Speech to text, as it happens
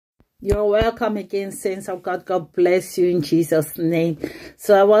You're welcome again, saints of God. God bless you in Jesus' name.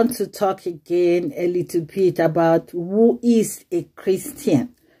 So I want to talk again a little bit about who is a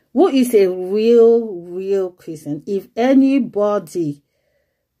Christian. Who is a real Christian? If anybody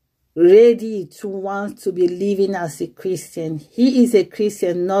ready to want to be living as a Christian, he is a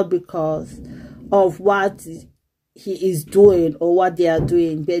Christian not because of what he is doing or what they are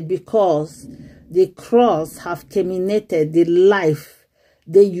doing, but because the cross have terminated the life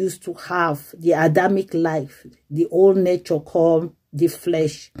they used to have, the Adamic life, the old nature called the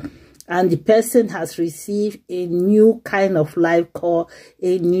flesh. And the person has received a new kind of life called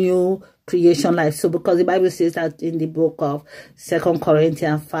a new creation life. So because the Bible says that in the book of 2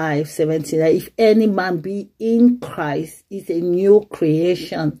 Corinthians 5:17, that if any man be in Christ, is a new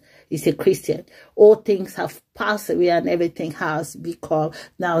creation, is a Christian. All things have passed away and everything has become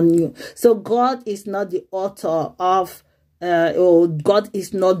now new. So God is not the author of or God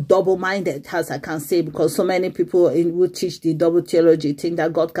is not double-minded, as I can say, because so many people who teach the double theology think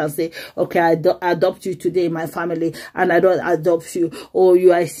that God can say, okay, I adopt you today in my family and I don't adopt you, or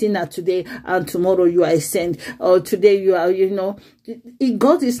you are a sinner today and tomorrow you are a saint, or today you are,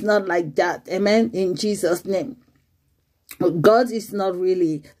 God is not like that. Amen. In Jesus' name. God is not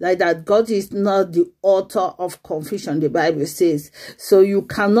really like that. God is not the author of confusion, the Bible says. So you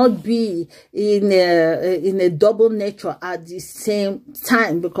cannot be in a double nature at the same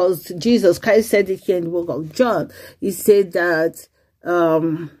time, because Jesus Christ said it here in the book of John. He said that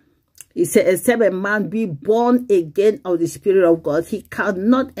he said, except a man be born again of the Spirit of God, he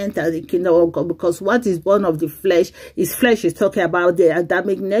cannot enter the kingdom of God. Because what is born of the flesh is talking about the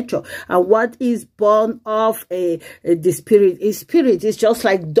Adamic nature. And what is born of the Spirit is spirit. It's just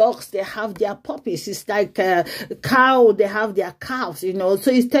like dogs, they have their puppies. It's like cow, they have their calves,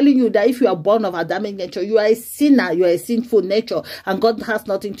 So he's telling you that if you are born of Adamic nature, you are a sinner, you are a sinful nature, and God has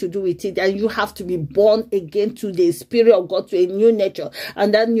nothing to do with it. And you have to be born again to the Spirit of God, to a new nature.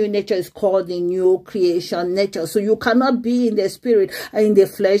 And that new nature is called the new creation nature. So you cannot be in the spirit and in the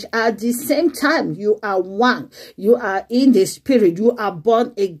flesh at the same time. You are one. You are in the spirit. You are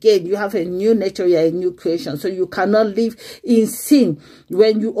born again. You have a new nature. You are a new creation. So you cannot live in sin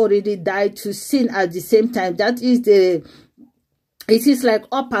when you already died to sin at the same time. That is it is like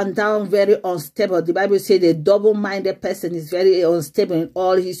up and down, very unstable. The Bible says the double-minded person is very unstable in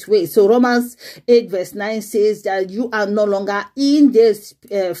all his ways. So Romans 8:9 says that you are no longer in this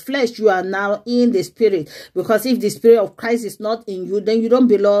flesh, you are now in the spirit. Because if the Spirit of Christ is not in you, then you don't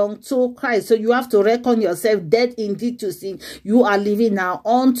belong to Christ. So you have to reckon yourself dead indeed to sin. You are living now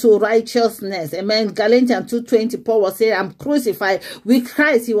unto righteousness. Amen. Galatians 2:20, Paul was saying, I'm crucified with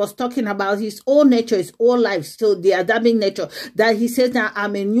Christ. He was talking about his own nature, his own life, so the Adamic nature, that he says now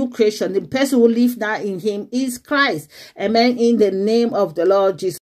I'm a new creation. The person who lives now in him is Christ. Amen. In the name of the Lord Jesus.